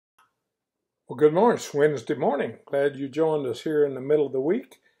Well, good morning. It's Wednesday morning. Glad you joined us here in the middle of the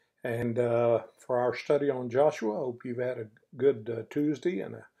week and for our study on Joshua. Hope you've had a good Tuesday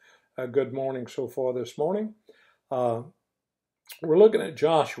and a good morning so far this morning. We're looking at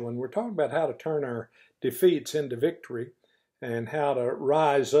Joshua and we're talking about how to turn our defeats into victory and how to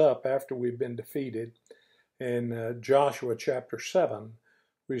rise up after we've been defeated. In Joshua chapter 7,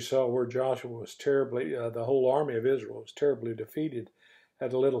 we saw where Joshua was terribly, the whole army of Israel was terribly defeated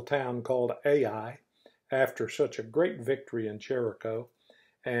at a little town called Ai after such a great victory in Jericho.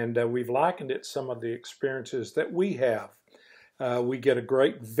 And we've likened it to some of the experiences that we have. We get a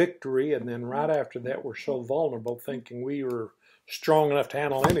great victory, and then right after that, we're so vulnerable, thinking we were strong enough to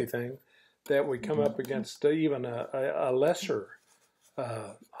handle anything, that we come up against even a lesser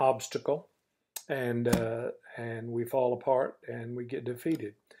obstacle, and we fall apart and we get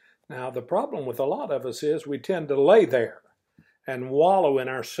defeated. Now, the problem with a lot of us is we tend to lay there and wallow in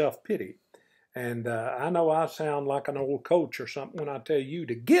our self-pity. And I know I sound like an old coach or something when I tell you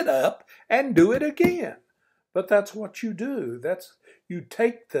to get up and do it again. But that's what you do. You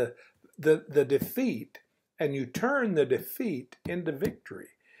take the defeat and you turn the defeat into victory.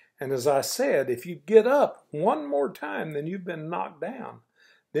 And as I said, if you get up one more time than you've been knocked down,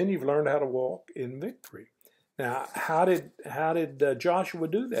 then you've learned how to walk in victory. Now, how did Joshua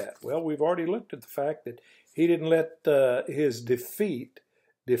do that? Well, we've already looked at the fact that he didn't let his defeat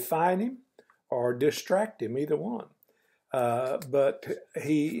define him or distract him, either one. But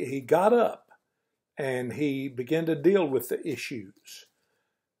he got up and he began to deal with the issues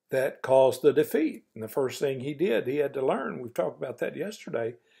that caused the defeat. And the first thing he did, he had to learn, we've talked about that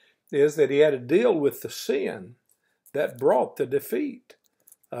yesterday, is that he had to deal with the sin that brought the defeat.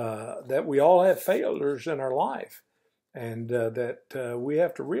 That we all have failures in our life, and that we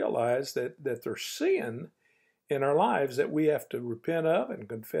have to realize that there's sin in our lives that we have to repent of and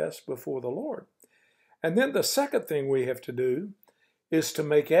confess before the Lord. And then the second thing we have to do is to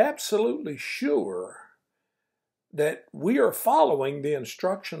make absolutely sure that we are following the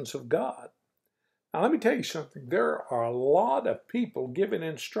instructions of God. Now, let me tell you something. There are a lot of people giving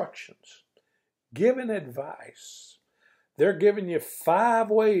instructions, giving advice. They're giving you 5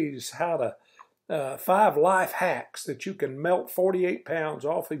 ways how to, 5 life hacks that you can melt 48 pounds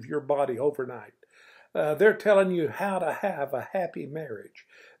off of your body overnight. They're telling you how to have a happy marriage.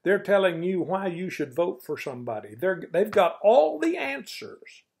 They're telling you why you should vote for somebody. They've got all the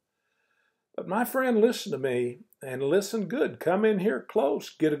answers. But my friend, listen to me and listen good. Come in here close.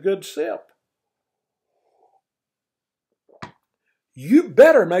 Get a good sip. You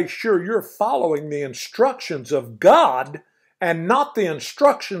better make sure you're following the instructions of God and not the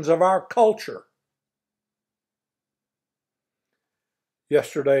instructions of our culture.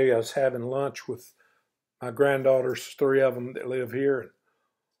 Yesterday, I was having lunch with my granddaughters, 3 of them that live here. And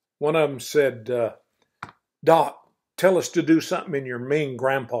one of them said, Doc, tell us to do something in your mean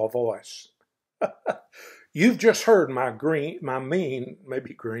grandpa voice. You've just heard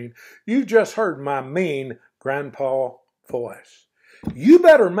you've just heard my mean grandpa voice. You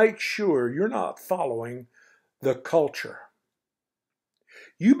better make sure you're not following the culture.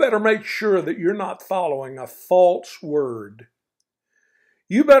 You better make sure that you're not following a false word.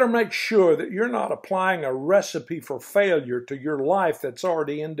 You better make sure that you're not applying a recipe for failure to your life that's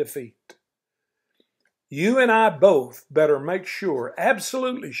already in defeat. You and I both better make sure,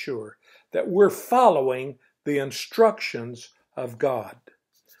 absolutely sure, that we're following the instructions of God.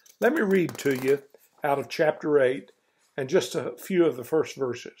 Let me read to you out of chapter 8 and just a few of the first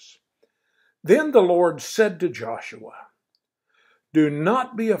verses. Then the Lord said to Joshua, do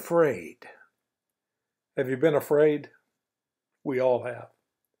not be afraid. Have you been afraid? We all have.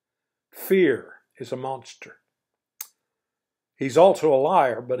 Fear is a monster. He's also a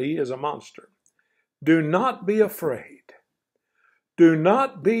liar, but he is a monster. Do not be afraid. Do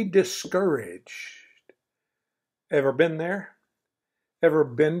not be discouraged. Ever been there? Ever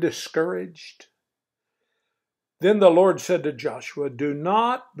been discouraged? Then the Lord said to Joshua, do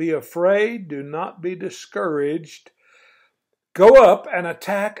not be afraid, do not be discouraged. Go up and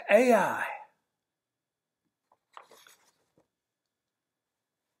attack Ai.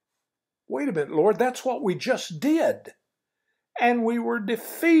 Wait a minute, Lord, that's what we just did. And we were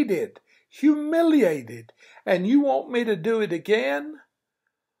defeated, humiliated, and you want me to do it again?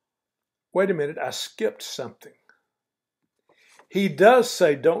 Wait a minute, I skipped something. He does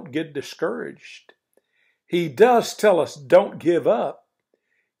say don't get discouraged. He does tell us don't give up.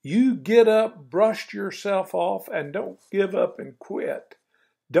 You get up, brush yourself off, and don't give up and quit.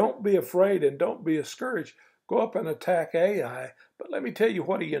 Don't be afraid and don't be discouraged. Go up and attack Ai. But let me tell you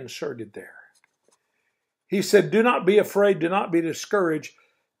what he inserted there. He said, do not be afraid, do not be discouraged.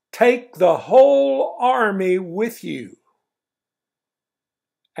 Take the whole army with you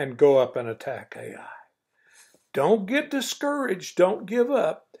and go up and attack Ai. Don't get discouraged. Don't give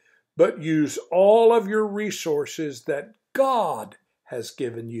up. But use all of your resources that God has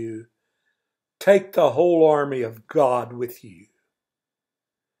given you. Take the whole army of God with you.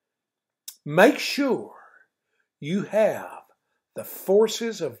 Make sure you have the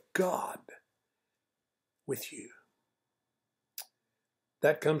forces of God with you.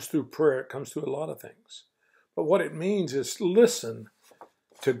 That comes through prayer. It comes through a lot of things. But what it means is listen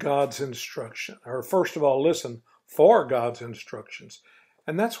to God's instruction. Or first of all, listen for God's instructions.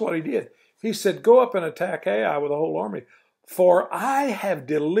 And that's what he did. He said, go up and attack Ai with a whole army. For I have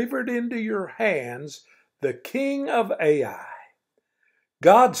delivered into your hands the king of Ai.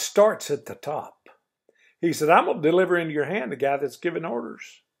 God starts at the top. He said, I'm going to deliver into your hand the guy that's giving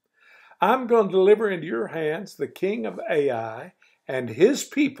orders. I'm going to deliver into your hands the king of Ai and his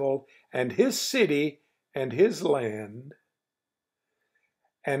people and his city and his land.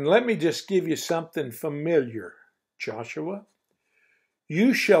 And let me just give you something familiar, Joshua.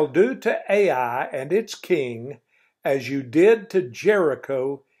 You shall do to Ai and its king as you did to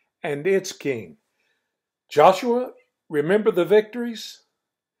Jericho and its king. Joshua, remember the victories?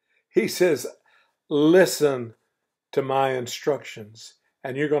 He says, listen to my instructions,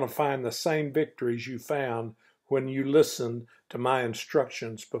 and you're going to find the same victories you found when you listened to my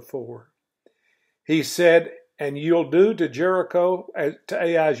instructions before. He said, and you'll do to Jericho, to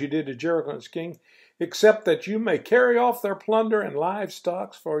Ai as you did to Jericho and its king, except that you may carry off their plunder and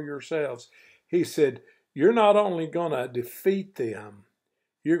livestock for yourselves. He said, you're not only going to defeat them,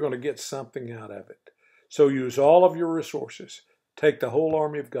 you're going to get something out of it. So use all of your resources. Take the whole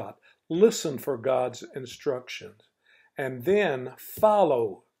army of God. Listen for God's instructions. And then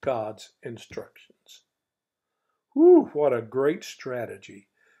follow God's instructions. Whew, what a great strategy.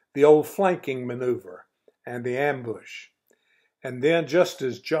 The old flanking maneuver and the ambush. And then just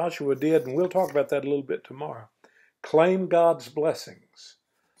as Joshua did, and we'll talk about that a little bit tomorrow, claim God's blessings.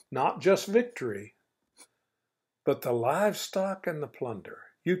 Not just victory, but the livestock and the plunder.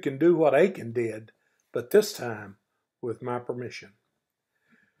 You can do what Achan did, but this time with my permission.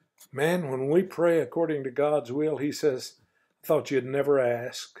 Man, when we pray according to God's will, he says, I thought you'd never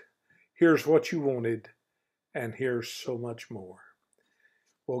ask. Here's what you wanted, and here's so much more.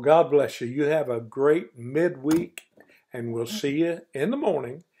 Well, God bless you. You have a great midweek, and we'll see you in the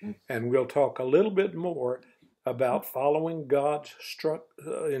morning, and we'll talk a little bit more about following God's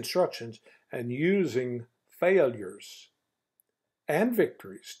instructions and using failures and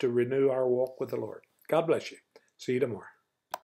victories to renew our walk with the Lord. God bless you. See you tomorrow.